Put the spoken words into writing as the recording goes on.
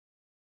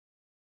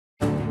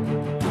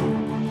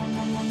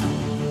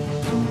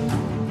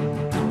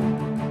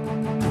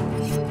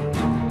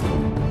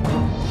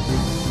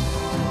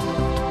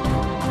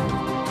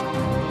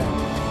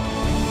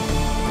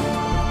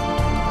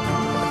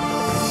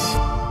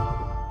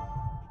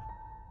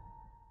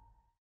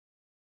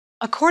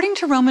According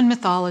to Roman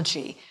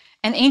mythology,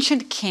 an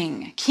ancient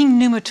king, King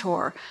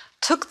Numitor,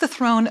 took the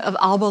throne of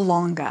Alba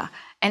Longa,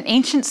 an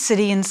ancient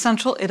city in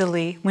central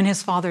Italy, when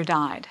his father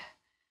died.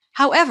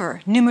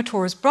 However,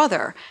 Numitor's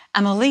brother,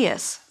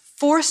 Amulius,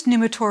 forced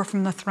Numitor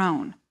from the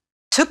throne,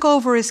 took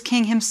over as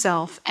king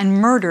himself, and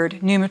murdered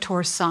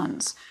Numitor's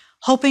sons,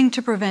 hoping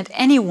to prevent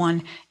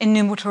anyone in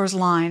Numitor's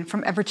line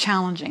from ever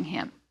challenging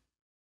him.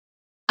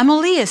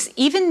 Amulius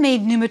even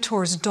made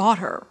Numitor's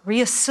daughter,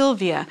 Rhea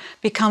Silvia,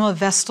 become a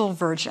Vestal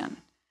virgin.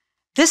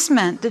 This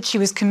meant that she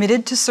was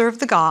committed to serve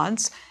the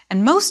gods,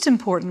 and most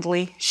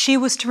importantly, she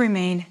was to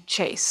remain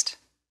chaste.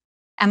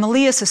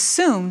 Amulius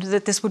assumed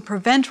that this would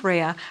prevent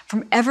Rhea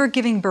from ever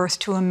giving birth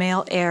to a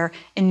male heir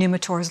in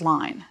Numitor's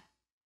line.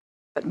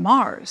 But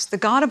Mars, the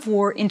god of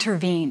war,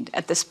 intervened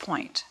at this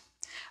point.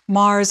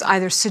 Mars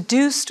either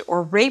seduced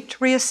or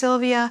raped Rhea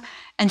Silvia,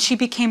 and she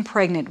became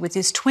pregnant with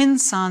his twin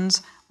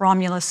sons,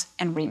 Romulus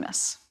and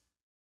Remus.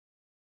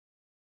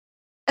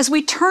 As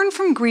we turn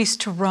from Greece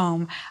to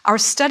Rome, our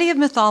study of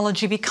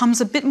mythology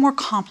becomes a bit more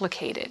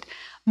complicated.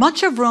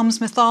 Much of Rome's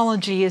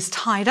mythology is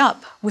tied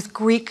up with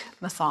Greek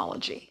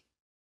mythology.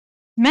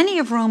 Many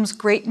of Rome's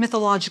great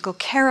mythological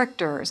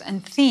characters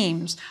and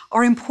themes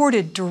are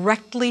imported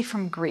directly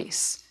from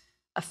Greece.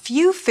 A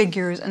few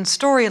figures and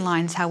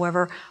storylines,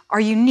 however, are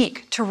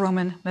unique to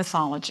Roman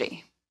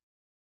mythology.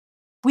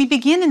 We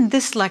begin in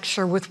this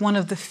lecture with one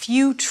of the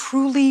few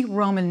truly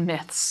Roman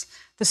myths,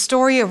 the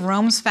story of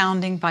Rome's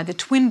founding by the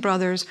twin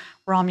brothers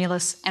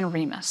Romulus and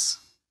Remus.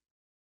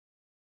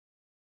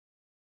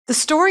 The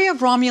story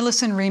of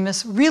Romulus and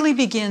Remus really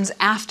begins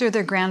after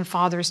their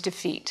grandfather's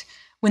defeat,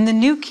 when the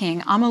new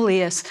king,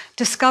 Amulius,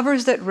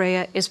 discovers that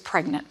Rhea is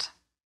pregnant.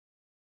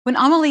 When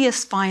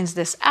Amulius finds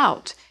this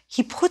out,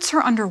 he puts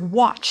her under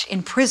watch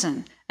in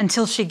prison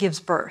until she gives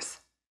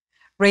birth.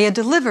 Rhea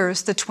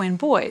delivers the twin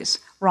boys,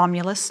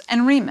 Romulus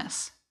and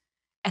Remus.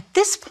 At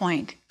this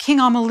point, King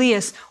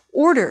Amulius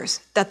orders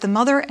that the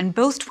mother and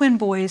both twin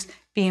boys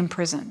be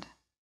imprisoned.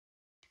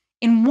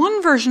 In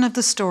one version of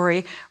the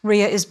story,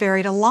 Rhea is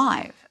buried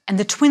alive, and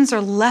the twins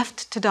are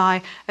left to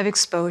die of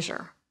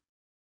exposure.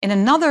 In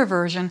another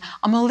version,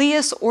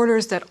 Amulius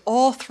orders that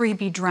all three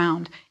be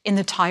drowned in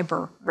the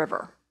Tiber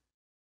River.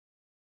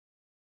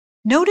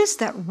 Notice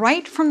that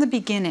right from the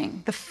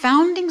beginning, the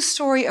founding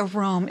story of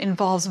Rome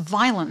involves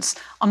violence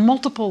on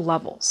multiple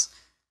levels.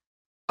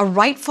 A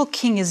rightful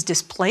king is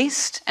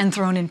displaced and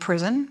thrown in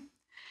prison.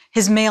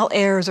 His male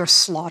heirs are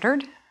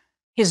slaughtered.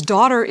 His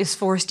daughter is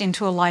forced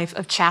into a life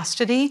of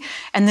chastity,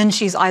 and then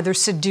she's either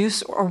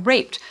seduced or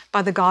raped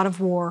by the god of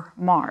war,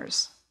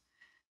 Mars.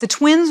 The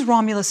twins,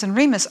 Romulus and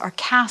Remus, are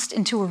cast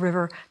into a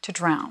river to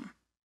drown.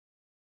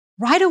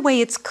 Right away,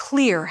 it's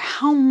clear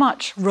how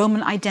much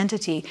Roman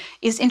identity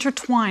is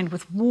intertwined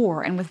with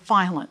war and with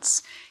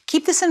violence.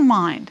 Keep this in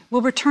mind.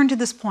 We'll return to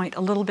this point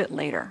a little bit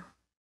later.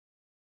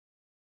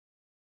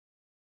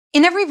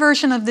 In every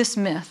version of this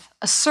myth,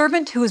 a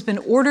servant who has been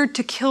ordered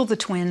to kill the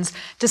twins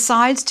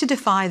decides to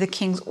defy the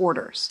king's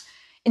orders.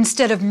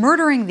 Instead of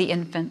murdering the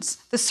infants,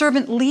 the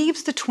servant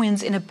leaves the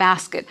twins in a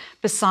basket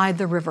beside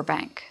the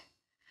riverbank.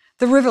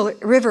 The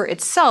river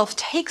itself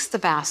takes the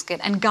basket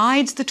and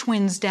guides the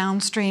twins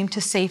downstream to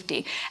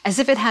safety, as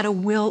if it had a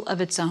will of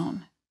its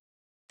own.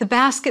 The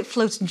basket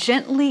floats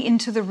gently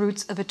into the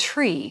roots of a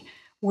tree,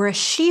 where a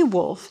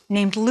she-wolf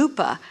named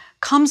Lupa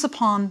comes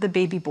upon the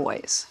baby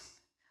boys.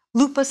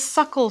 Lupa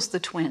suckles the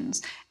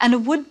twins, and a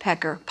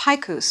woodpecker,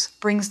 Picus,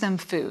 brings them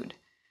food.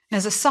 And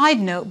as a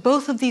side note,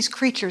 both of these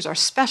creatures are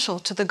special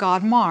to the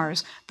god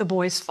Mars, the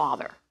boys'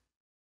 father.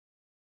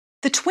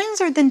 The twins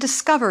are then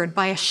discovered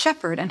by a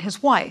shepherd and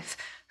his wife,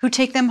 who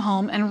take them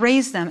home and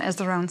raise them as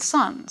their own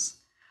sons.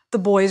 The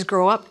boys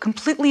grow up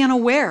completely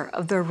unaware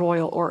of their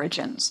royal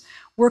origins,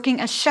 working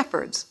as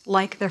shepherds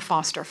like their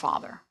foster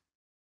father.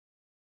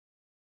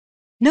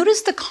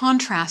 Notice the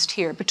contrast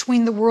here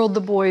between the world the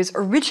boys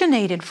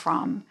originated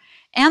from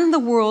and the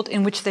world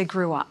in which they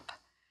grew up.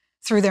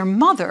 Through their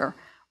mother,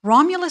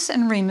 Romulus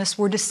and Remus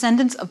were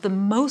descendants of the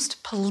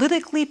most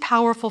politically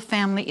powerful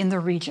family in the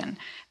region.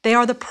 They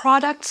are the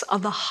products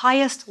of the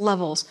highest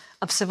levels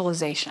of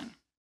civilization.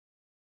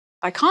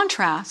 By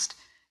contrast,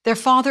 their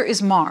father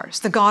is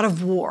Mars, the god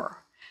of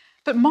war.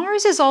 But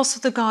Mars is also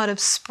the god of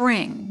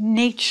spring,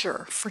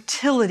 nature,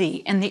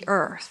 fertility, and the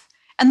earth.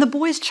 And the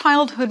boys'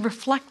 childhood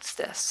reflects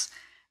this.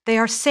 They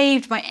are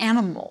saved by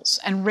animals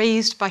and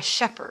raised by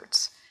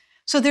shepherds.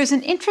 So there's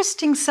an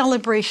interesting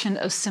celebration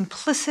of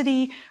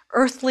simplicity,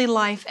 earthly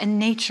life, and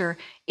nature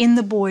in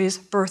the boys'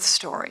 birth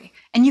story.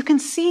 And you can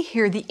see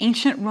here the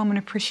ancient Roman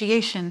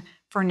appreciation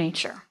for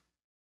nature.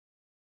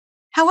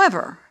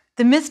 However,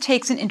 the myth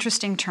takes an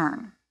interesting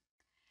turn.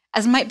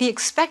 As might be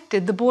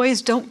expected, the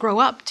boys don't grow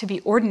up to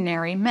be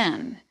ordinary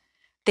men.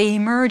 They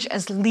emerge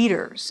as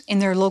leaders in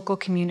their local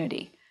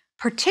community,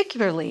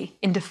 particularly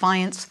in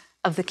defiance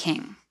of the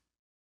king.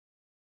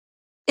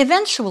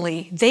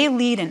 Eventually, they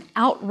lead an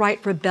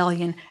outright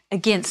rebellion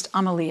against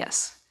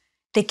Amulius.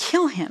 They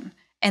kill him,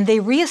 and they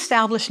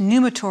reestablish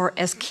Numitor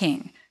as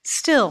king,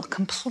 still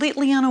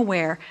completely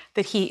unaware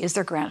that he is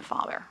their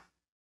grandfather.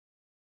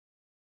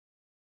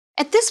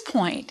 At this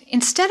point,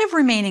 instead of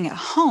remaining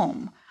at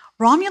home,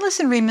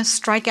 Romulus and Remus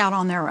strike out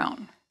on their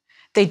own.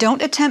 They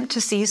don't attempt to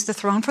seize the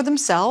throne for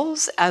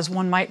themselves, as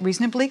one might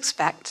reasonably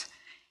expect,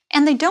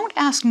 and they don't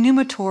ask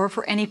Numitor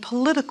for any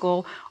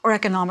political or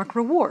economic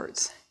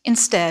rewards.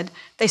 Instead,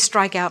 they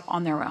strike out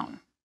on their own.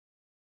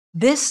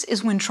 This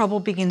is when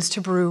trouble begins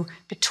to brew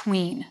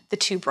between the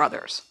two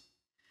brothers.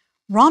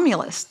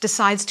 Romulus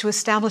decides to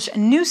establish a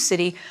new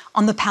city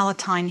on the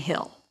Palatine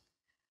Hill.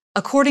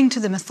 According to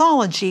the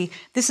mythology,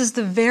 this is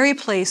the very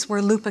place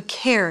where Lupa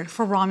cared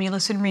for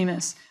Romulus and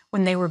Remus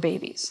when they were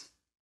babies.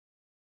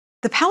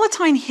 The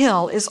Palatine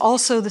Hill is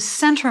also the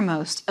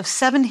centermost of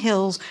 7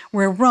 hills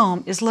where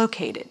Rome is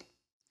located.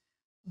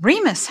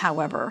 Remus,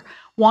 however,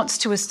 wants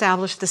to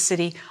establish the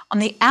city on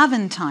the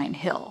Aventine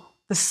Hill,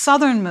 the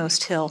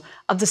southernmost hill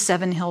of the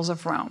 7 hills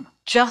of Rome,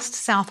 just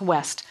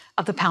southwest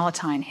of the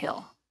Palatine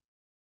Hill.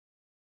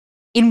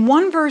 In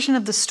one version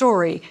of the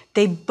story,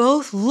 they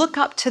both look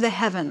up to the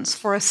heavens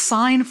for a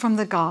sign from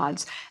the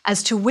gods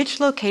as to which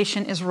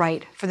location is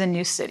right for the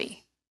new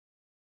city.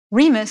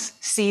 Remus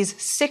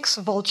sees 6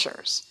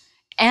 vultures,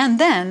 and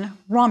then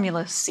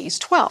Romulus sees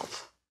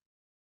 12.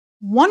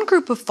 One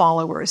group of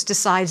followers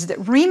decides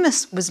that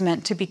Remus was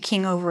meant to be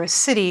king over a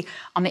city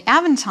on the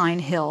Aventine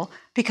Hill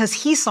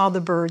because he saw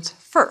the birds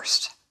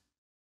first.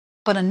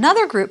 But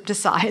another group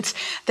decides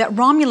that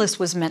Romulus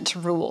was meant to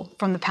rule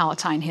from the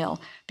Palatine Hill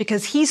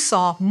because he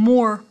saw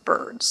more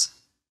birds.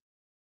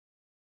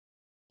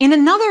 In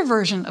another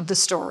version of the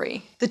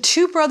story, the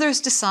 2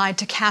 brothers decide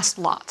to cast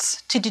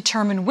lots to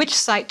determine which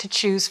site to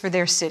choose for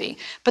their city,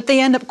 but they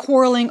end up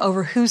quarreling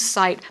over whose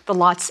site the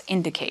lots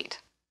indicate.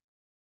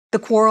 The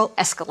quarrel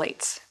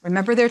escalates.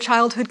 Remember their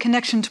childhood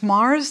connection to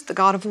Mars, the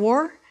god of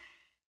war?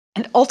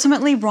 And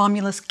ultimately,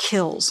 Romulus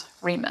kills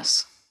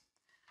Remus.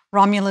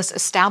 Romulus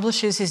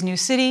establishes his new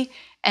city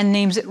and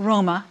names it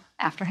Roma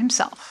after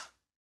himself.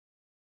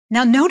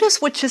 Now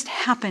notice what just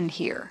happened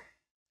here.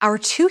 Our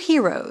 2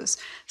 heroes,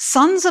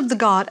 sons of the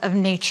god of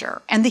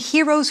nature, and the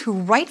heroes who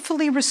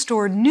rightfully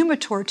restored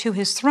Numitor to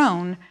his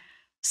throne,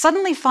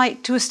 suddenly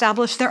fight to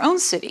establish their own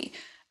city,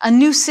 a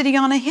new city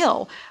on a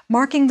hill,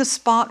 marking the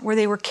spot where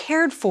they were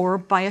cared for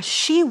by a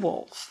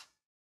she-wolf.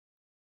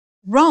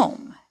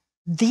 Rome,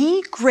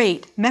 the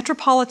great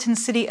metropolitan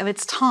city of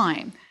its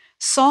time,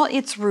 saw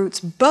its roots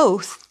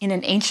both in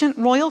an ancient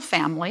royal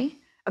family,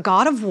 a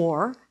god of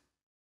war,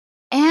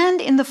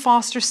 and in the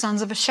foster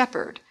sons of a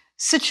shepherd,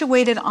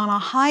 situated on a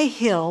high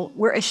hill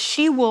where a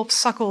she-wolf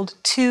suckled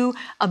 2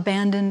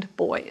 abandoned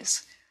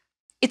boys.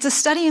 It's a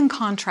study in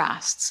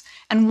contrasts,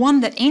 and one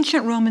that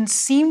ancient Romans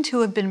seem to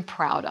have been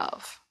proud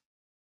of.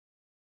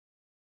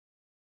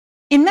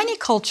 In many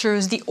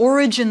cultures, the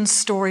origin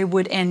story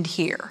would end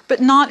here, but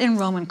not in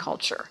Roman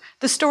culture.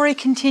 The story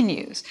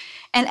continues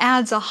and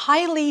adds a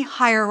highly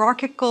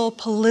hierarchical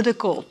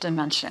political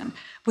dimension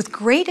with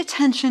great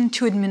attention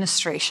to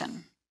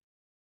administration.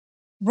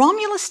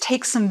 Romulus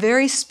takes some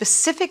very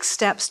specific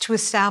steps to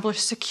establish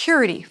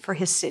security for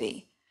his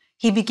city.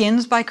 He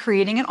begins by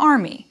creating an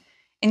army,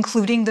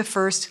 including the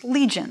first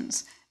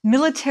legions,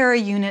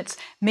 military units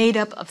made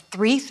up of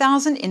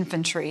 3,000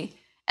 infantry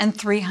and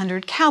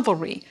 300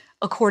 cavalry,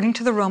 according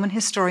to the Roman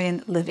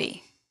historian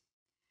Livy.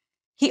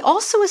 He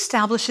also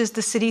establishes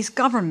the city's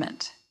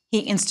government. He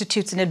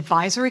institutes an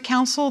advisory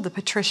council, the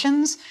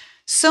patricians,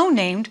 so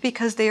named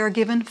because they are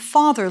given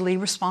fatherly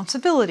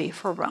responsibility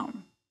for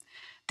Rome.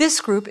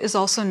 This group is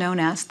also known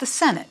as the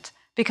Senate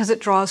because it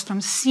draws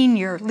from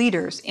senior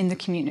leaders in the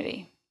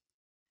community.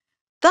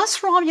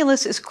 Thus,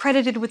 Romulus is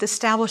credited with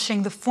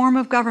establishing the form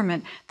of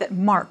government that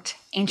marked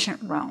ancient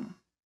Rome.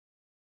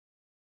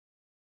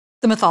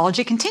 The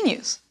mythology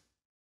continues.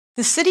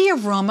 The city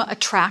of Roma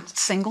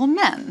attracts single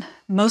men,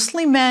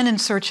 mostly men in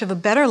search of a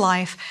better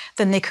life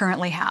than they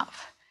currently have,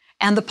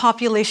 and the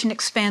population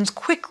expands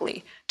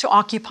quickly to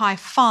occupy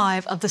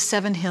 5 of the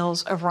 7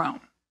 hills of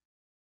Rome.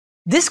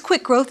 This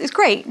quick growth is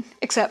great,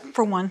 except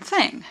for one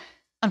thing.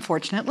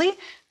 Unfortunately,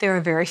 there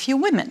are very few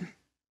women.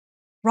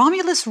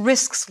 Romulus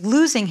risks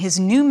losing his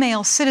new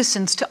male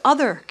citizens to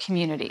other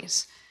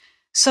communities.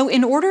 So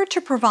in order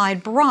to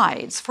provide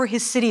brides for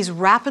his city's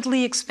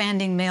rapidly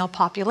expanding male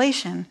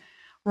population,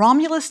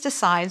 Romulus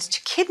decides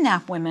to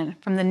kidnap women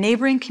from the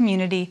neighboring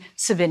community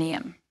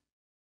Sabinium.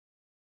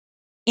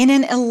 In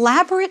an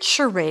elaborate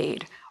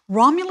charade,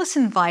 Romulus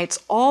invites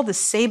all the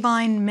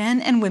Sabine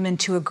men and women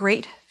to a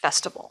great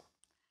festival.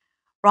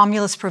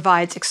 Romulus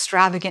provides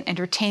extravagant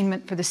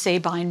entertainment for the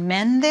Sabine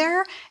men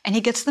there, and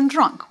he gets them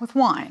drunk with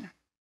wine.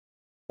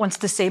 Once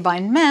the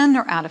Sabine men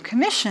are out of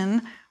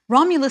commission,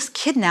 Romulus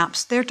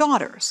kidnaps their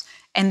daughters,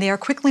 and they are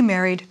quickly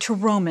married to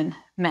Roman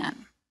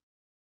men.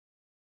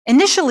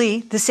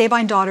 Initially, the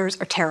Sabine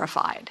daughters are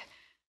terrified,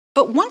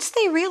 but once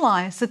they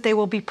realize that they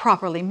will be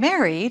properly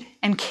married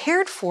and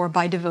cared for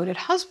by devoted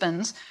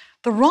husbands,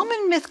 the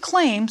Roman myth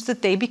claims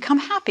that they become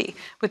happy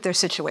with their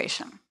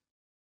situation.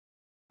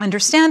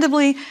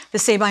 Understandably, the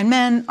Sabine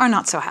men are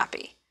not so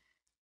happy.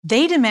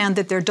 They demand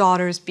that their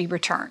daughters be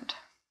returned.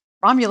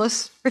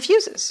 Romulus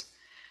refuses.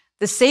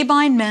 The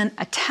Sabine men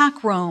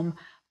attack Rome,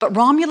 but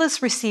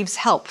Romulus receives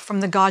help from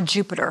the god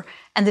Jupiter,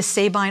 and the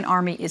Sabine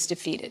army is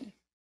defeated.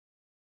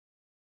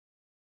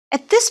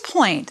 At this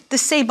point, the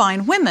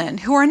Sabine women,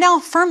 who are now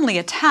firmly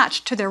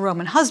attached to their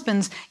Roman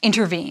husbands,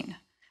 intervene.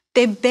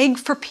 They beg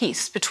for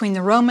peace between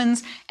the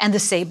Romans and the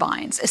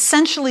Sabines,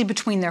 essentially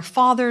between their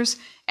fathers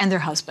and their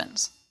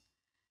husbands.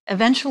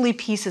 Eventually,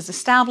 peace is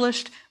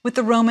established, with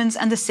the Romans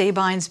and the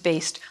Sabines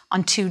based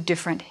on two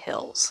different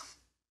hills.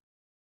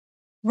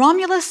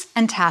 Romulus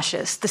and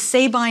Tatius, the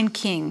Sabine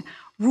king,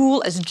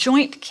 rule as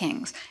joint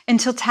kings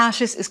until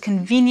Tatius is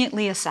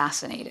conveniently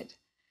assassinated.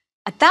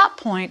 At that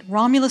point,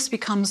 Romulus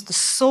becomes the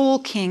sole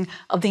king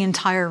of the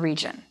entire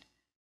region.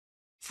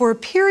 For a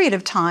period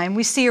of time,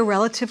 we see a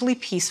relatively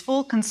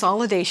peaceful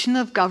consolidation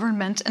of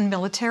government and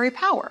military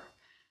power.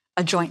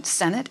 A joint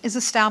senate is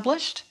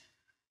established.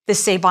 The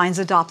Sabines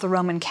adopt the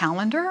Roman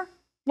calendar,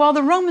 while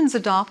the Romans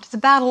adopt the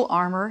battle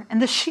armor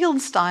and the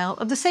shield style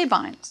of the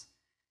Sabines.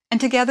 And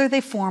together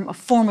they form a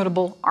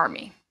formidable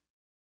army.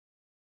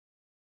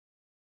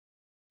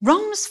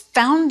 Rome's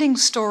founding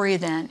story,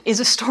 then, is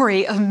a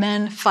story of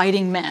men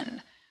fighting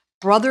men.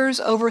 Brothers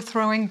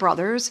overthrowing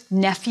brothers,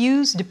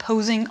 nephews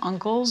deposing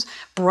uncles,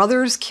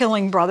 brothers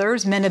killing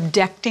brothers, men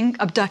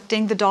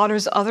abducting the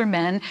daughters of other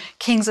men,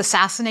 kings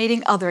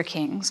assassinating other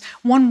kings.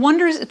 One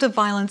wonders if the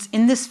violence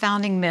in this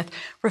founding myth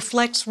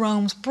reflects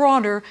Rome's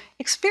broader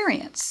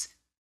experience,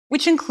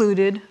 which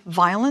included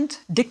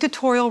violent,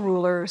 dictatorial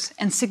rulers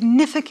and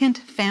significant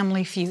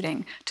family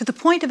feuding to the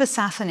point of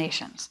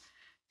assassinations.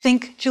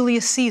 Think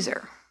Julius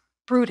Caesar,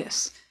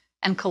 Brutus,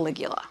 and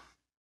Caligula.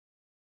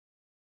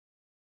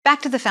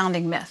 Back to the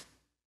founding myth.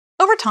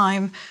 Over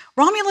time,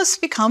 Romulus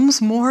becomes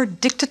more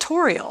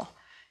dictatorial.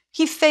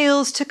 He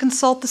fails to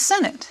consult the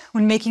Senate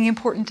when making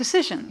important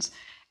decisions,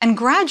 and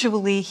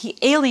gradually he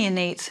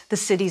alienates the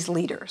city's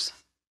leaders.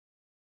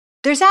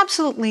 There's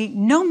absolutely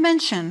no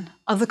mention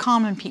of the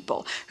common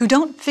people, who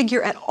don't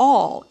figure at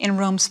all in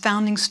Rome's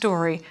founding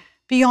story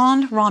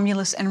beyond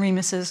Romulus and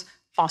Remus's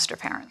foster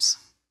parents.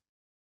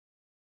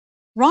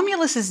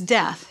 Romulus's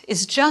death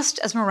is just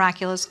as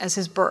miraculous as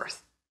his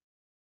birth.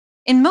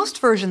 In most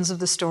versions of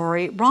the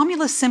story,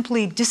 Romulus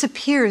simply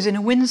disappears in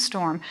a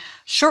windstorm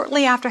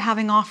shortly after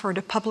having offered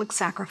a public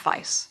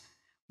sacrifice.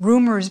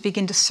 Rumors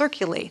begin to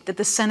circulate that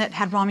the Senate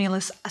had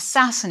Romulus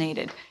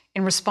assassinated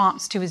in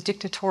response to his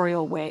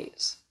dictatorial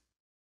ways.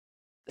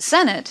 The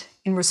Senate,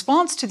 in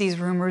response to these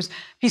rumors,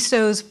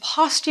 bestows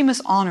posthumous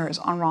honors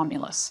on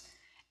Romulus,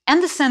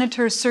 and the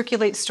senators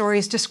circulate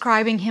stories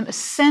describing him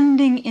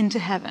ascending into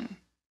heaven.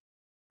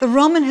 The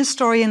Roman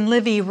historian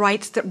Livy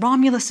writes that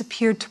Romulus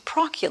appeared to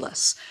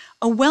Proculus,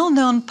 a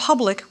well-known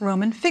public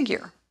Roman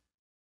figure.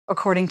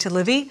 According to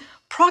Livy,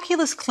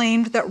 Proculus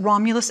claimed that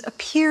Romulus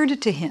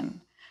appeared to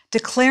him,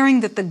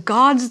 declaring that the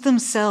gods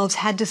themselves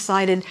had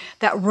decided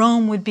that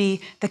Rome would be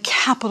the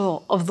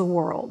capital of the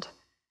world,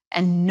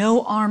 and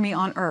no army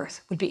on earth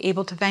would be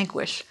able to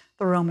vanquish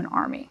the Roman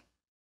army.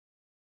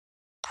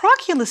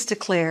 Proculus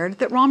declared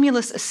that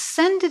Romulus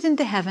ascended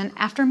into heaven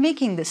after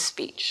making this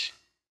speech.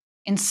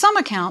 In some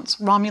accounts,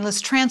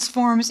 Romulus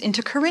transforms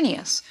into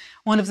Quirinius,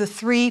 one of the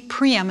three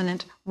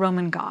preeminent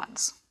Roman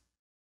gods.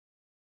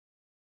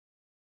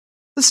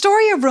 The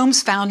story of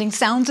Rome's founding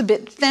sounds a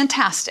bit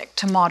fantastic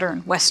to modern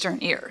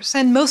Western ears,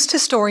 and most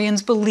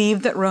historians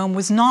believe that Rome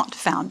was not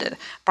founded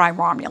by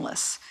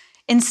Romulus.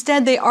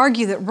 Instead, they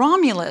argue that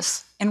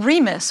Romulus and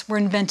Remus were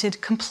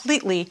invented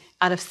completely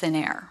out of thin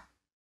air.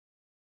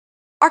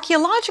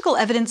 Archaeological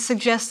evidence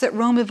suggests that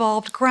Rome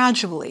evolved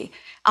gradually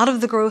out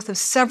of the growth of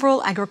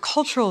several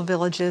agricultural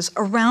villages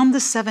around the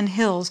 7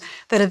 hills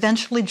that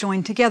eventually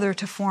joined together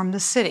to form the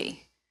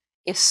city.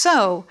 If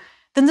so,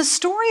 then the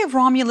story of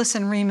Romulus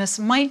and Remus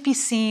might be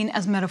seen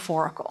as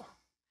metaphorical.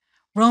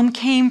 Rome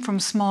came from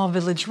small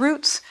village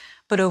roots,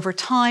 but over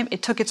time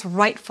it took its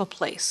rightful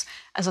place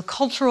as a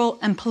cultural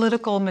and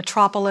political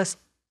metropolis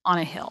on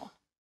a hill.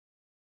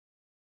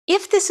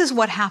 If this is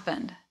what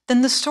happened,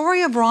 then the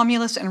story of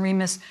Romulus and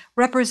Remus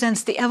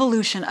represents the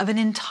evolution of an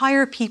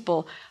entire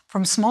people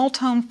from small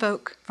town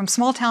folk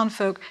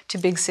to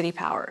big city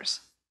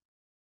powers.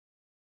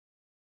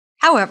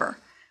 However,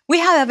 we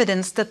have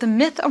evidence that the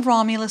myth of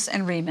Romulus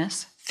and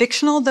Remus,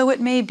 fictional though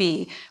it may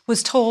be,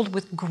 was told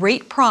with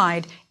great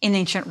pride in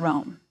ancient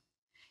Rome.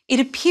 It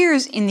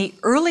appears in the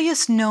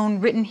earliest known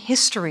written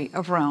history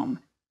of Rome,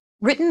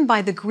 written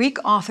by the Greek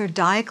author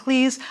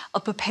Diocles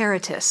of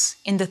Paperetus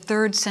in the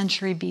 3rd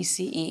century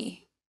BCE.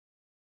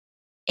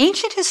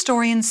 Ancient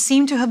historians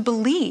seem to have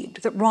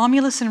believed that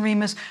Romulus and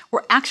Remus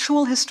were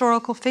actual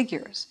historical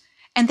figures,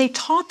 and they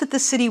taught that the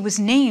city was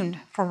named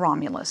for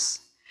Romulus.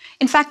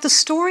 In fact, the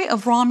story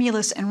of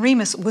Romulus and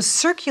Remus was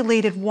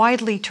circulated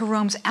widely to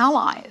Rome's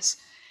allies,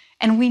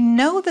 and we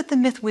know that the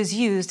myth was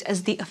used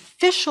as the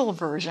official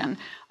version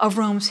of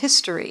Rome's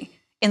history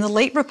in the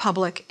late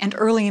Republic and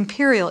early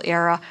Imperial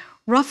era,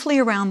 roughly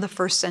around the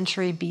 1st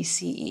century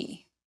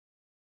BCE.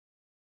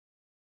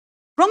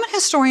 Roman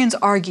historians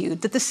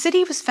argued that the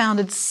city was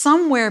founded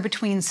somewhere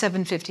between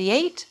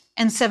 758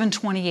 and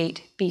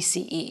 728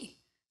 BCE.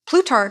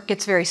 Plutarch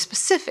gets very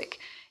specific,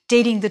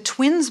 dating the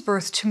twins'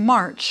 birth to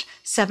March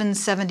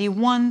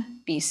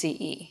 771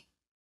 BCE.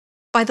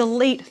 By the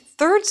late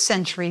 3rd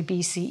century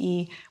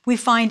BCE, we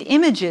find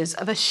images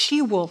of a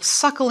she-wolf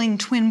suckling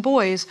twin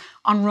boys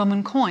on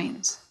Roman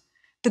coins.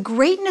 The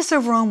greatness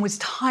of Rome was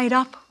tied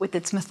up with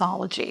its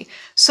mythology,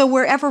 so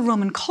wherever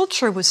Roman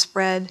culture was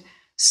spread,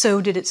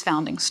 so did its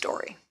founding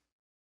story.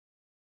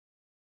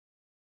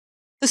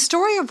 The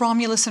story of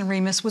Romulus and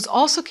Remus was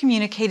also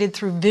communicated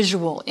through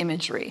visual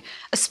imagery,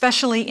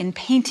 especially in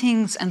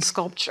paintings and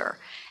sculpture,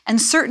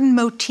 and certain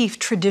motif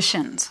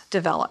traditions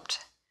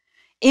developed.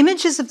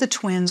 Images of the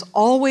twins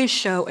always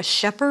show a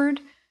shepherd,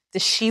 the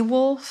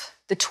she-wolf,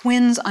 the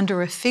twins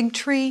under a fig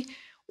tree,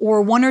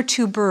 or one or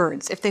two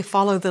birds if they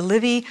follow the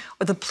Livy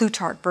or the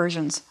Plutarch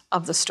versions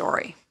of the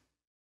story.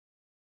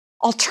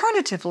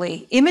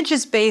 Alternatively,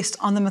 images based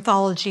on the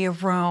mythology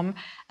of Rome,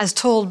 as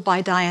told by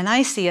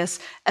Dionysius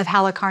of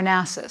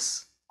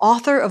Halicarnassus,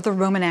 author of the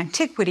Roman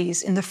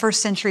Antiquities in the 1st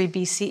century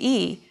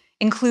BCE,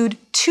 include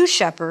two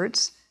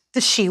shepherds,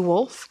 the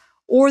she-wolf,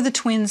 or the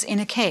twins in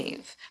a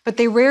cave, but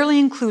they rarely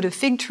include a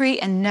fig tree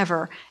and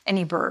never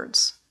any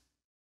birds.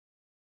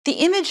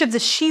 The image of the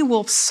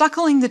she-wolf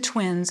suckling the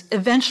twins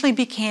eventually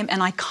became an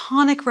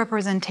iconic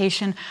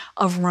representation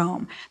of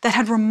Rome that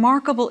had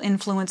remarkable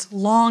influence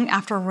long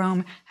after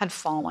Rome had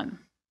fallen.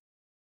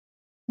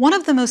 One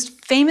of the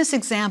most famous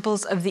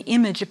examples of the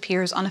image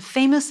appears on a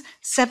famous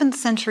 7th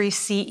century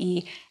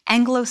CE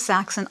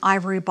Anglo-Saxon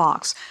ivory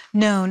box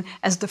known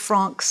as the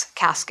Franck's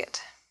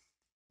casket.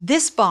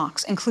 This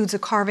box includes a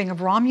carving of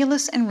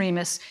Romulus and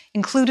Remus,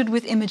 included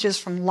with images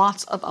from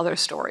lots of other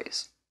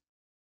stories.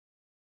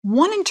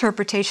 One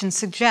interpretation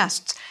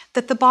suggests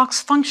that the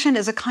box functioned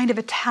as a kind of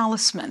a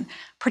talisman,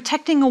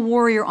 protecting a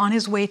warrior on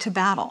his way to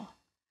battle.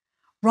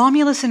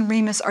 Romulus and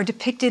Remus are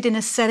depicted in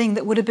a setting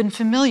that would have been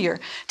familiar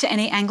to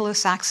any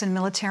Anglo-Saxon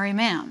military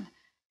man.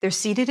 They're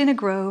seated in a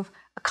grove,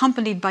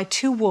 accompanied by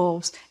 2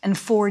 wolves and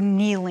 4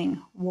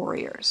 kneeling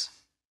warriors.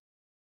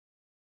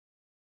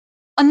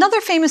 Another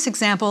famous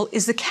example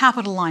is the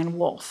Capitoline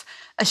wolf,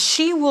 a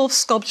she-wolf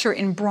sculpture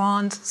in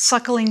bronze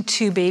suckling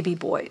 2 baby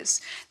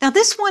boys. Now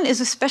this one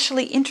is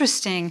especially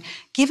interesting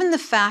given the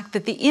fact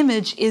that the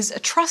image is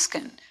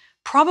Etruscan,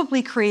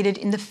 probably created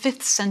in the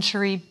 5th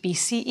century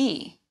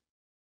BCE.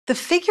 The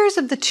figures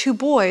of the 2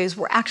 boys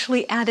were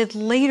actually added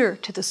later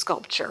to the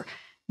sculpture,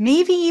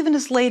 maybe even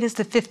as late as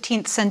the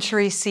 15th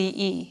century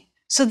CE.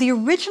 So the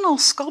original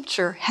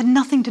sculpture had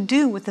nothing to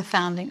do with the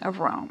founding of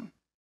Rome.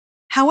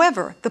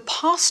 However, the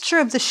posture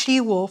of the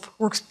she-wolf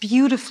works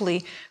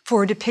beautifully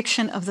for a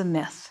depiction of the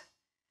myth.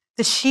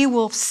 The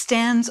she-wolf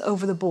stands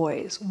over the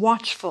boys,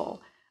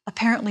 watchful,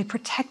 apparently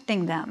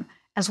protecting them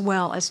as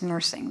well as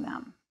nursing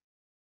them.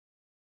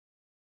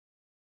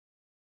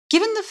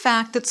 Given the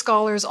fact that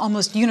scholars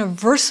almost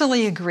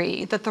universally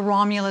agree that the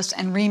Romulus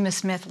and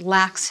Remus myth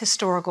lacks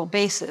historical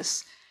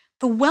basis,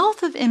 the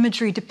wealth of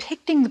imagery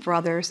depicting the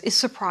brothers is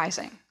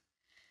surprising.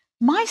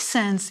 My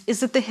sense is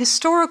that the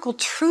historical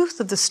truth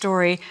of the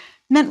story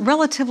meant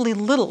relatively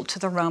little to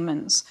the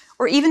Romans,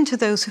 or even to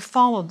those who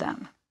followed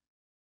them.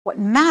 What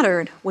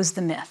mattered was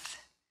the myth,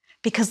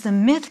 because the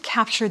myth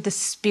captured the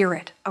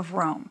spirit of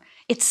Rome,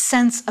 its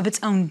sense of its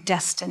own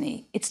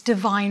destiny, its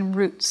divine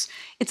roots,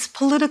 its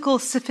political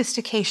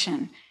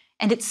sophistication,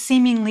 and its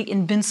seemingly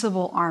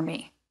invincible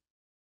army.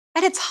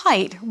 At its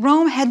height,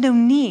 Rome had no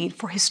need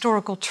for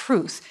historical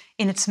truth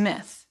in its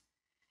myth.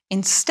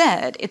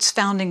 Instead, its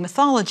founding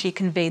mythology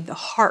conveyed the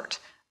heart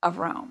of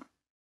Rome.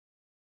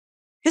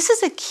 This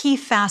is a key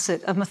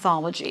facet of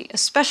mythology,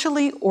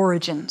 especially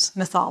origins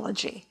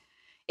mythology.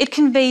 It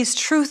conveys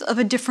truth of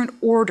a different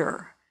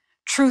order,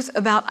 truth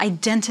about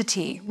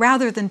identity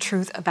rather than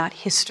truth about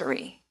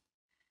history.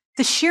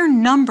 The sheer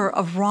number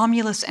of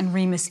Romulus and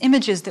Remus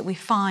images that we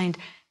find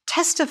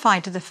testify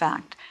to the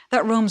fact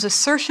that Rome's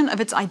assertion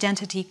of its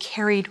identity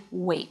carried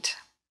weight.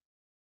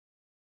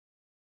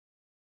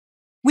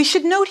 We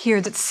should note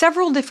here that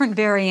several different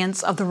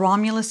variants of the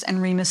Romulus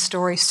and Remus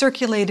story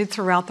circulated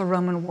throughout the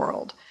Roman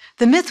world.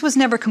 The myth was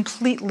never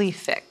completely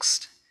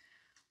fixed.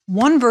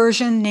 One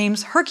version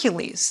names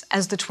Hercules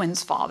as the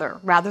twins' father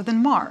rather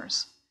than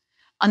Mars.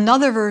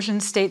 Another version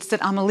states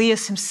that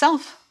Amulius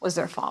himself was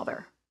their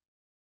father.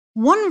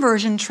 One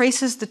version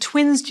traces the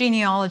twins'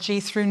 genealogy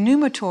through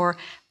Numitor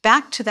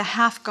back to the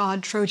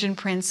half-god Trojan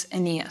prince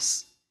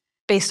Aeneas.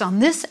 Based on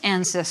this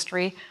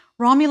ancestry,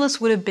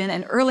 Romulus would have been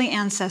an early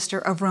ancestor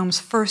of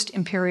Rome's first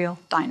imperial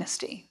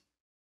dynasty.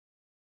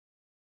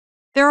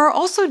 There are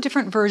also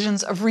different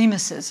versions of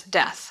Remus's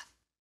death.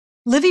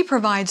 Livy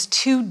provides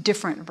 2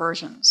 different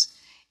versions.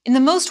 In the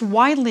most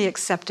widely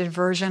accepted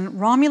version,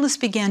 Romulus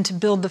began to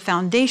build the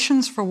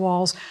foundations for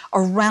walls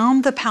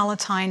around the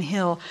Palatine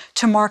Hill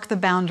to mark the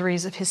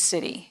boundaries of his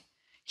city.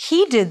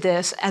 He did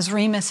this as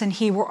Remus and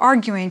he were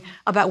arguing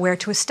about where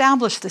to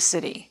establish the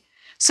city.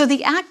 So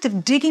the act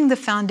of digging the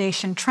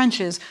foundation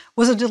trenches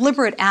was a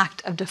deliberate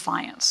act of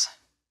defiance.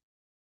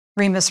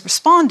 Remus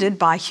responded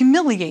by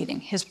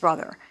humiliating his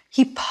brother.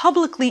 He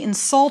publicly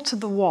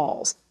insulted the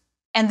walls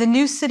and the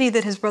new city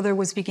that his brother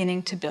was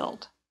beginning to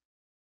build.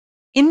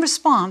 In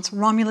response,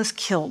 Romulus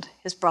killed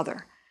his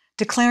brother.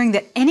 declaring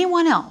that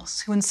anyone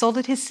else who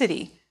insulted his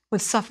city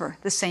would suffer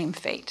the same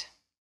fate.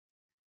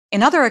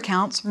 In other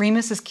accounts,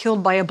 Remus is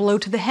killed by a blow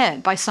to the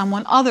head by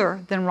someone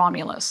other than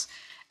Romulus,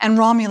 and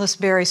Romulus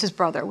buries his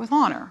brother with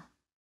honor.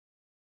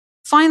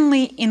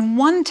 Finally, in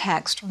one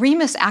text,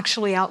 Remus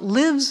actually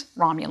outlives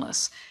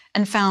Romulus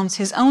and founds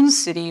his own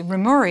city,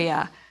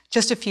 Remuria,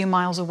 just a few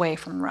miles away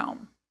from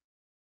Rome.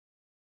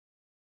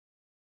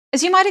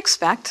 As you might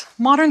expect,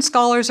 modern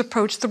scholars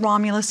approach the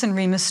Romulus and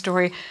Remus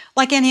story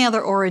like any other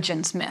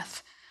origins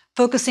myth,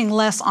 focusing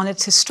less on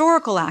its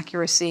historical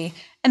accuracy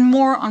and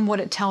more on what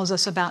it tells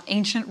us about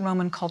ancient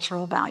Roman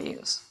cultural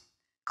values.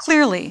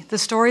 Clearly, the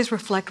stories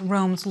reflect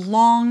Rome's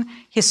long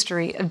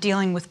history of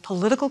dealing with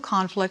political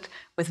conflict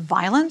with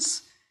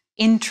violence,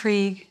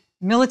 intrigue,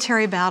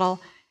 military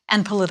battle,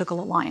 and political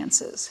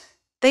alliances.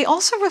 They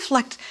also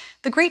reflect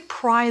the great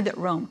pride that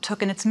Rome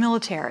took in its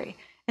military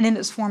and in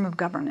its form of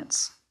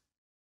governance.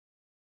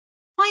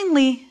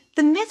 Finally,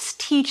 the myths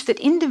teach that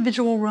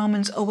individual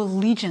Romans owe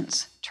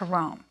allegiance to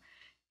Rome,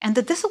 and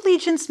that this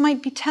allegiance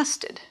might be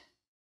tested.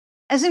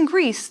 As in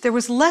Greece, there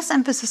was less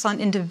emphasis on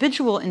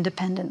individual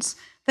independence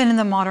than in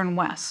the modern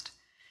West.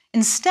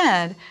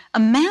 Instead, a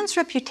man's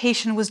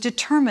reputation was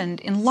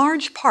determined in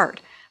large part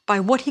by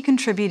what he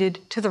contributed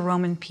to the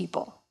Roman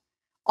people.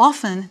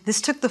 Often, this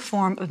took the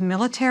form of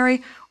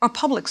military or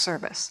public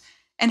service,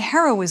 and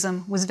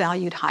heroism was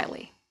valued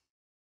highly.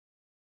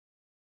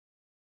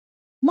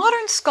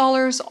 Modern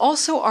scholars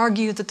also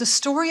argue that the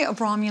story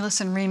of Romulus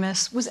and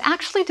Remus was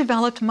actually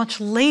developed much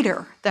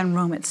later than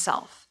Rome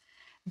itself.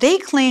 They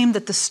claim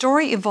that the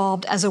story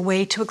evolved as a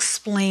way to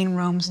explain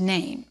Rome's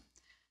name.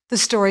 The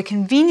story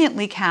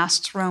conveniently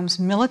casts Rome's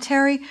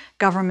military,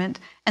 government,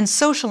 and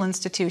social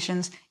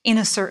institutions in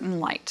a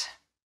certain light.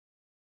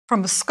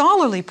 From a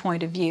scholarly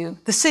point of view,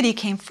 the city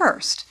came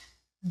first,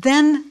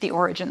 then the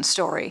origin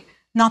story,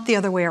 not the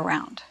other way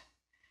around.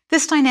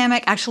 This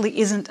dynamic actually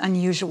isn't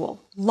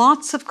unusual.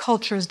 Lots of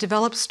cultures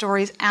develop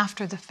stories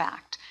after the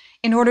fact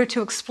in order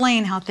to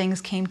explain how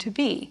things came to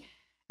be,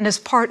 and as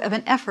part of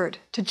an effort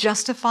to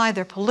justify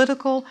their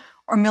political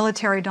or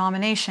military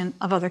domination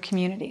of other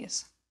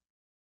communities.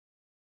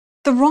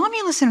 The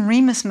Romulus and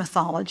Remus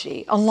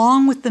mythology,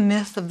 along with the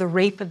myth of the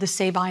rape of the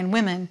Sabine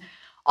women,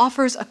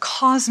 offers a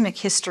cosmic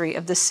history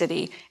of the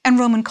city and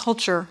Roman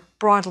culture,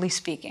 broadly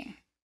speaking.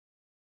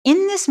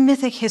 In this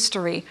mythic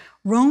history,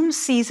 Rome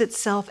sees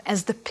itself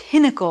as the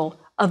pinnacle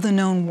of the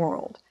known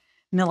world,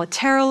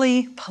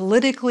 militarily,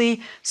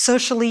 politically,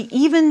 socially,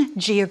 even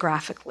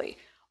geographically.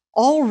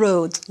 All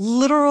roads,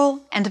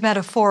 literal and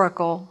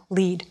metaphorical,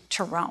 lead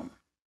to Rome.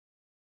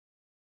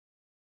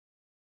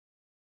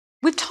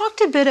 We've talked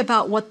a bit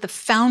about what the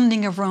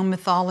founding of Rome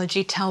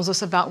mythology tells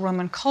us about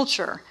Roman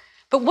culture,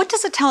 but what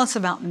does it tell us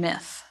about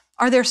myth?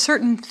 Are there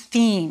certain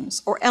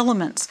themes or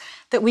elements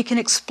that we can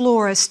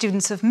explore as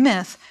students of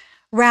myth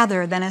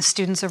rather than as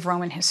students of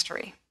Roman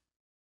history?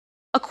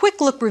 A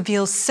quick look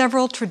reveals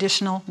several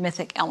traditional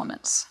mythic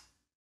elements.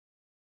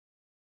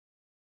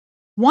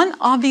 One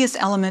obvious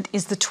element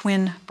is the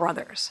twin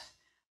brothers.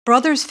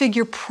 Brothers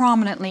figure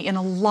prominently in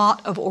a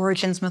lot of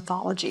origins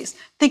mythologies.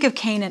 Think of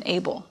Cain and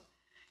Abel.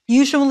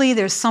 Usually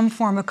there's some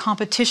form of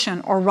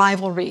competition or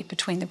rivalry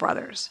between the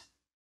brothers.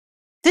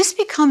 This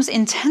becomes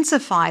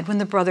intensified when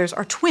the brothers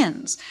are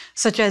twins,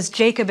 such as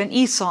Jacob and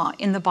Esau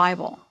in the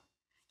Bible.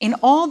 In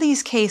all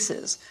these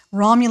cases,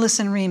 Romulus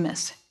and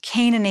Remus,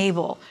 Cain and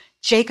Abel,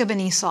 Jacob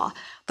and Esau,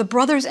 the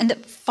brothers end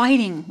up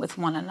fighting with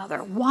one another.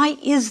 Why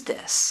is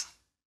this?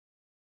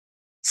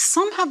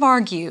 Some have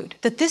argued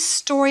that this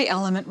story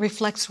element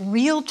reflects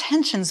real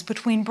tensions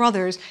between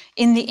brothers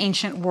in the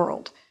ancient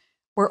world,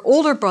 where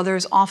older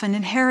brothers often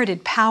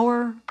inherited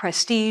power,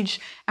 prestige,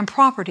 and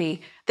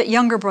property that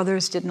younger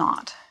brothers did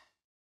not.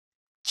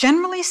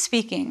 Generally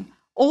speaking,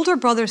 older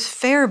brothers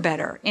fare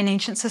better in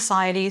ancient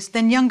societies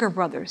than younger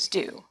brothers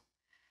do.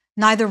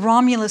 Neither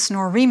Romulus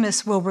nor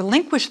Remus will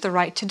relinquish the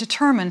right to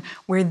determine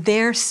where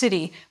their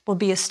city will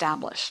be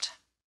established.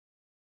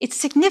 It's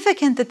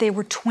significant that they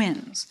were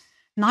twins.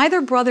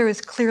 Neither brother is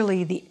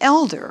clearly the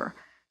elder,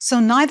 so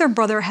neither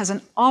brother has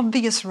an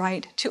obvious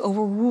right to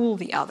overrule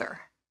the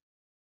other.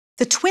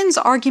 The twins'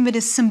 argument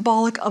is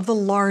symbolic of the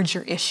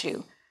larger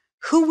issue.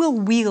 Who will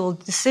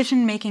wield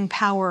decision-making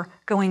power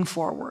going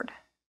forward?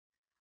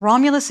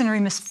 Romulus and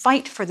Remus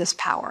fight for this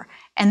power,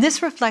 and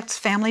this reflects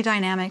family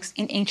dynamics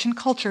in ancient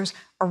cultures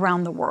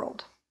around the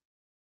world.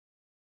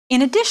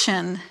 In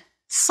addition,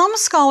 some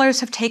scholars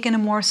have taken a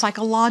more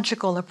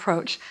psychological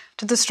approach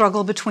to the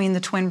struggle between the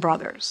twin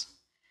brothers.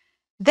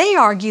 They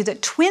argue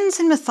that twins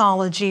in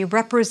mythology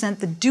represent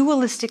the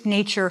dualistic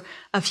nature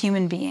of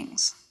human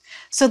beings.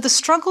 So the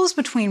struggles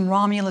between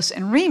Romulus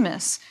and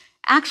Remus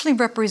actually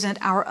represent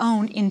our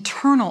own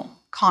internal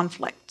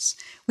conflicts.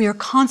 We are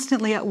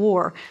constantly at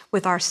war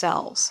with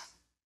ourselves.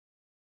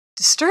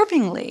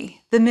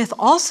 Disturbingly, the myth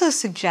also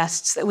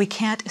suggests that we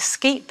can't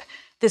escape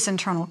this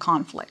internal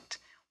conflict.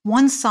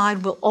 One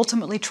side will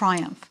ultimately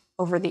triumph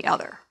over the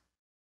other.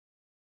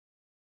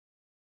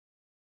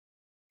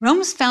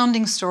 Rome's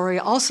founding story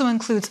also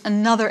includes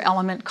another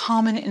element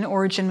common in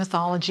origin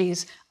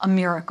mythologies, a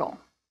miracle.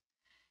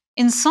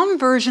 In some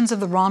versions of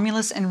the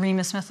Romulus and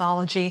Remus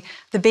mythology,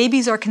 the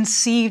babies are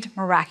conceived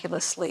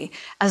miraculously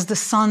as the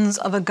sons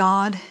of a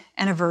god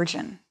and a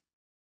virgin.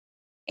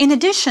 In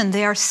addition,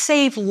 they are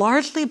saved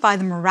largely by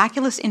the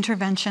miraculous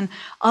intervention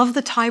of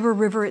the Tiber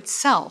River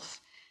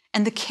itself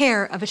and the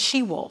care of a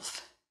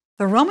she-wolf.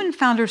 The Roman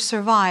founders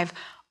survive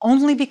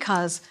only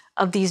because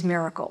of these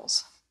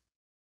miracles.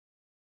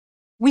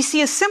 We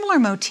see a similar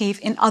motif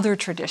in other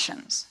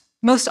traditions.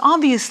 Most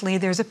obviously,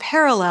 there's a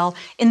parallel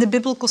in the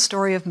biblical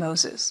story of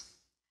Moses.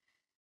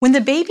 When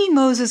the baby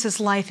Moses'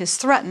 life is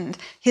threatened,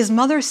 his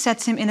mother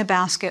sets him in a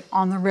basket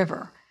on the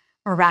river.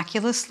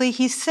 Miraculously,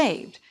 he's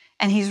saved,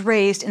 and he's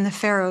raised in the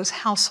Pharaoh's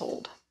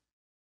household.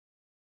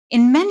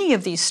 In many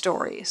of these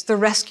stories, the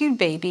rescued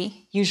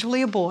baby,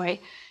 usually a boy,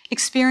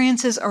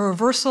 experiences a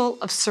reversal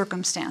of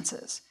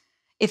circumstances.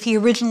 If he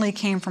originally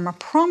came from a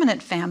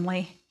prominent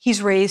family,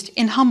 he's raised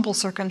in humble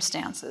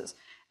circumstances,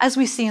 as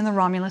we see in the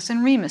Romulus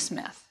and Remus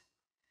myth.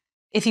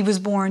 If he was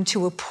born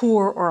to a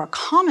poor or a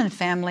common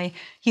family,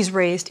 he's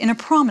raised in a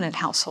prominent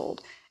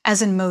household,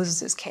 as in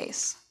Moses'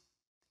 case.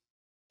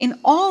 In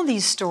all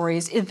these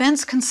stories,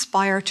 events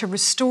conspire to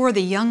restore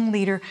the young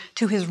leader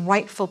to his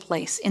rightful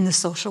place in the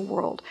social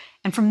world,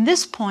 and from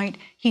this point,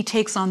 he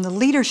takes on the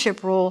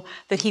leadership role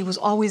that he was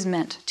always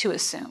meant to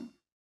assume.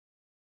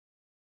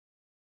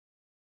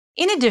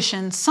 In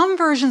addition, some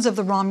versions of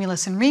the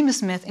Romulus and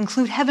Remus myth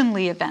include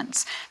heavenly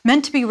events,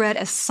 meant to be read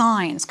as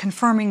signs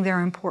confirming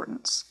their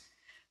importance.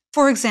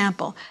 For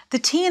example, the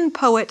Tian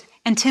poet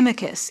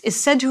Antimachus is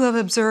said to have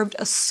observed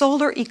a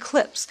solar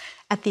eclipse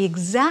at the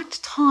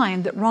exact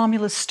time that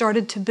Romulus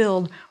started to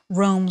build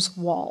Rome's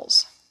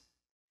walls.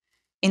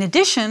 In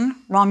addition,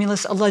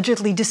 Romulus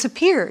allegedly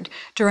disappeared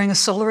during a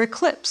solar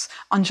eclipse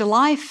on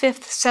July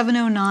 5,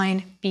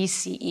 709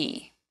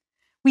 BCE.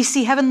 We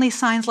see heavenly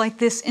signs like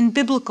this in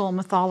biblical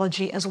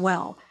mythology as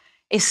well.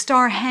 A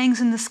star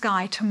hangs in the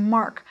sky to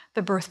mark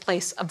the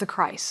birthplace of the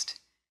Christ.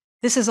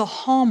 This is a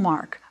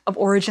hallmark of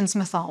Origen's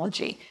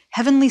mythology.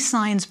 Heavenly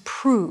signs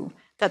prove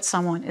that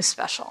someone is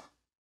special.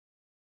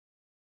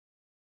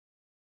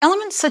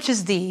 Elements such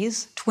as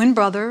these, twin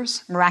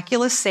brothers,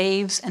 miraculous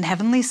saves, and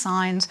heavenly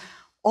signs,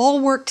 all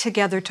work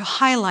together to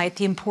highlight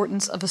the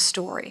importance of a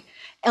story,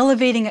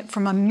 elevating it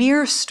from a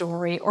mere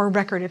story or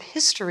record of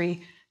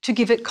history to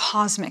give it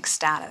cosmic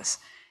status,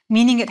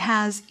 meaning it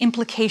has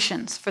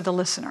implications for the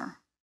listener.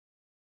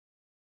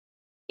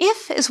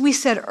 If, as we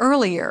said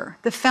earlier,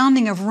 the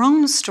founding of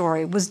Rome's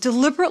story was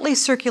deliberately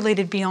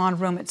circulated beyond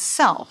Rome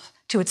itself,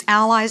 to its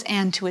allies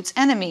and to its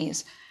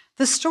enemies,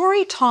 the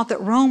story taught that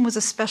Rome was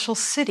a special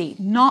city,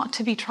 not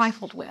to be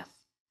trifled with.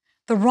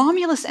 The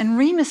Romulus and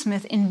Remus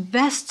myth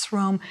invests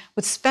Rome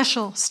with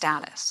special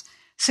status,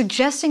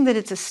 suggesting that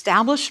its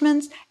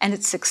establishment and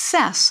its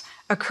success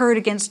occurred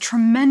against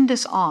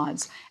tremendous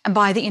odds and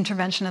by the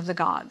intervention of the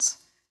gods.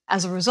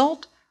 As a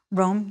result,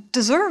 Rome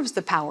deserves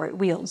the power it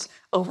wields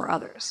over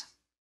others.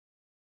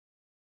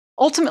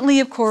 Ultimately,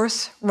 of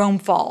course, Rome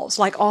falls,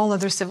 like all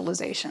other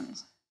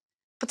civilizations.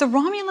 But the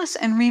Romulus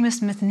and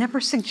Remus myth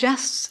never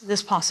suggests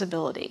this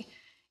possibility.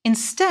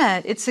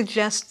 Instead, it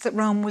suggests that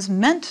Rome was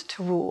meant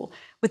to rule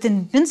with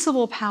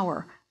invincible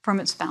power from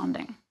its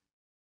founding.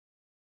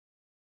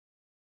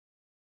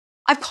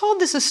 I've called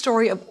this a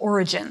story of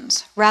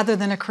origins rather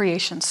than a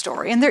creation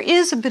story, and there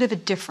is a bit of a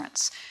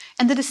difference.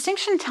 And the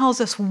distinction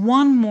tells us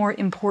one more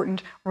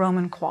important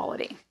Roman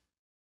quality.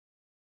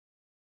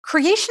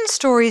 Creation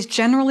stories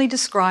generally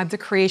describe the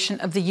creation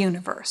of the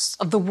universe,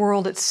 of the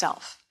world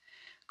itself.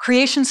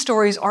 Creation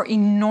stories are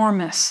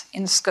enormous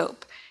in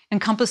scope,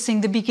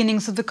 encompassing the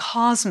beginnings of the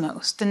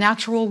cosmos, the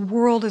natural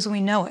world as we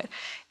know it,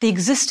 the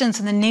existence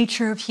and the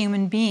nature of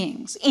human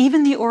beings,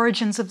 even the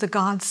origins of the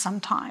gods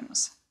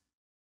sometimes.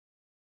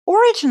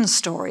 Origin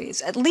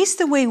stories, at least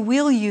the way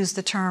we'll use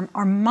the term,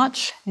 are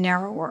much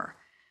narrower.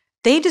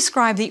 They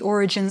describe the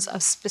origins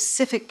of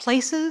specific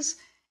places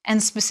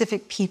and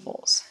specific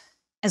peoples.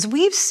 As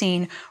we've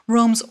seen,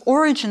 Rome's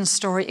origin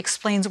story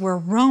explains where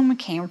Rome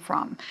came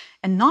from,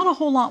 and not a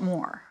whole lot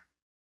more.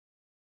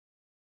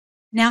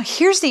 Now,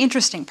 here's the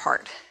interesting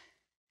part.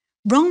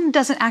 Rome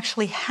doesn't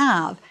actually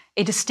have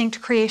a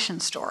distinct creation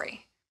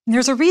story. And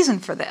there's a reason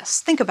for this.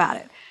 Think about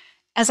it.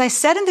 As I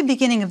said in the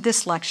beginning of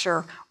this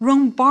lecture,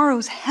 Rome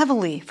borrows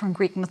heavily from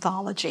Greek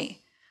mythology.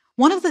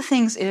 One of the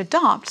things it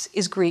adopts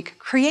is Greek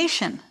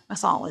creation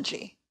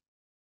mythology.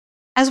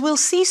 As we'll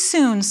see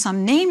soon,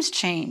 some names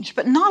change,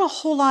 but not a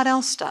whole lot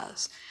else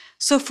does.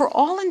 So for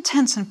all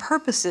intents and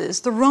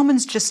purposes, the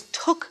Romans just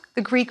took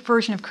the Greek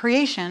version of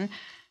creation,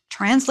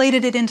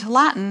 translated it into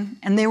Latin,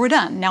 and they were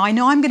done. Now, I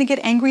know I'm going to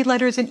get angry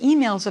letters and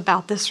emails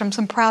about this from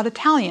some proud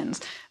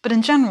Italians, but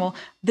in general,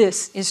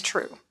 this is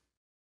true.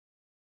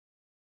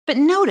 But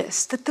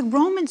notice that the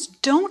Romans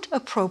don't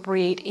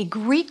appropriate a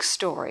Greek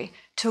story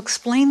to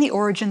explain the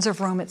origins of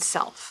Rome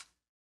itself.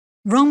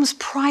 Rome's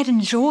pride and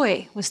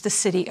joy was the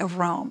city of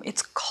Rome,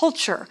 its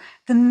culture,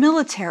 the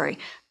military,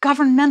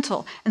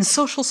 governmental, and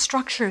social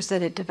structures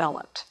that it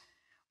developed.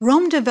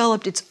 Rome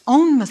developed its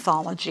own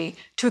mythology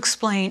to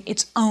explain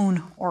its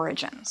own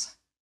origins.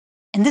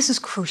 And this is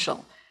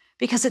crucial,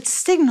 because it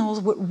signals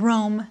what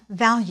Rome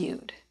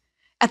valued.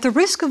 At the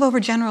risk of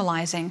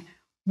overgeneralizing,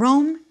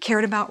 Rome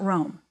cared about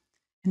Rome,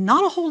 and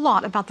not a whole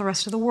lot about the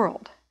rest of the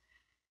world.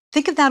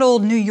 Think of that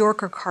old New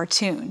Yorker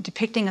cartoon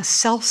depicting a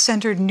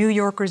self-centered New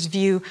Yorker's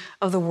view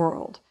of the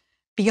world.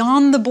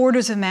 Beyond the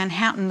borders of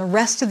Manhattan, the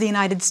rest of the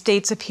United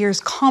States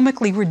appears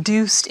comically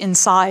reduced in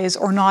size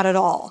or not at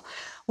all.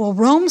 Well,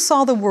 Rome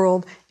saw the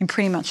world in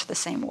pretty much the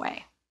same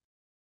way.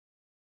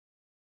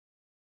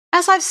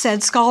 As I've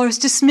said, scholars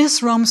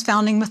dismiss Rome's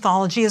founding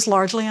mythology as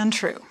largely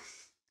untrue.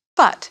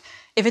 But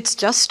if it's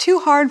just too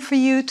hard for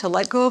you to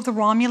let go of the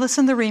Romulus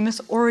and the Remus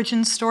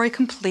origin story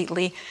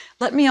completely,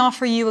 let me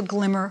offer you a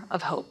glimmer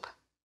of hope.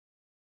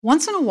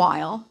 Once in a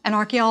while, an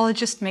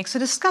archaeologist makes a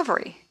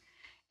discovery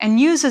and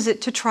uses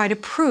it to try to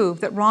prove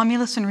that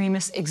Romulus and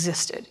Remus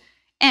existed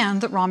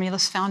and that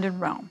Romulus founded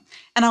Rome.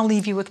 And I'll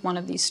leave you with one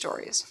of these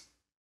stories.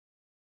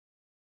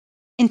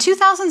 In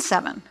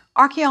 2007,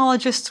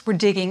 archaeologists were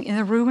digging in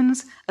the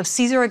ruins of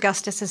Caesar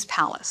Augustus's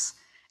palace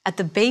at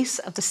the base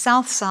of the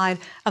south side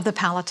of the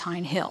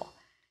Palatine Hill.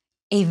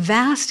 A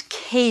vast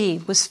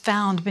cave was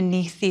found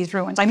beneath these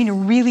ruins. I mean, a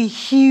really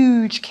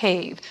huge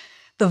cave.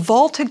 The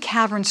vaulted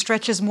cavern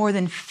stretches more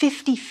than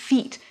 50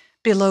 feet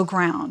below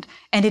ground,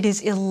 and it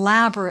is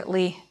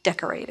elaborately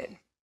decorated.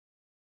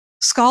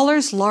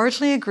 Scholars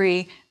largely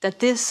agree that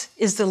this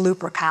is the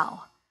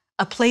Lupercal,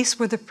 a place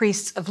where the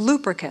priests of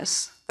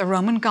Lupercus, the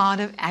Roman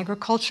god of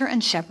agriculture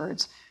and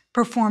shepherds,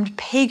 performed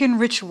pagan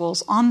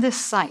rituals on this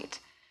site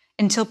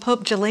until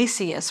Pope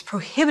Gelasius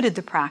prohibited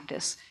the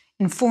practice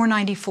in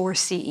 494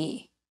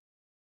 CE.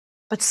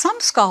 But some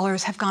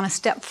scholars have gone a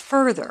step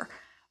further,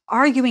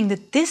 arguing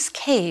that this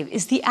cave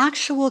is the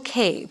actual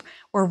cave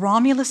where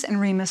Romulus and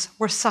Remus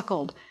were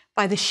suckled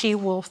by the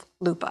she-wolf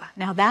Lupa.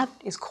 Now that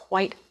is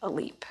quite a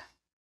leap.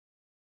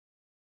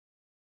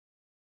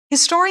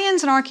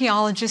 Historians and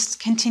archaeologists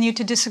continue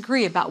to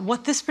disagree about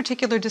what this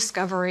particular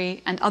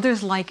discovery and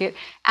others like it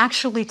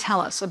actually tell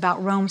us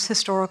about Rome's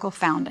historical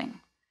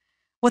founding.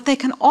 What they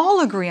can all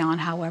agree on,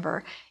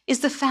 however, is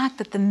the fact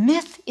that the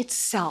myth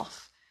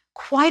itself,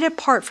 quite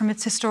apart from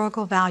its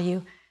historical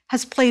value,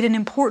 has played an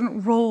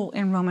important role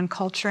in Roman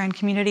culture and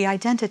community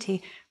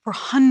identity for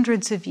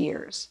hundreds of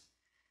years.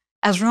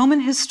 As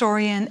Roman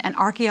historian and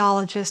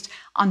archaeologist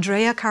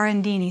Andrea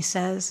Carandini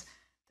says,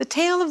 the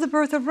tale of the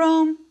birth of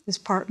Rome is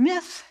part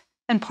myth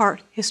and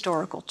part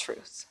historical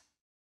truth.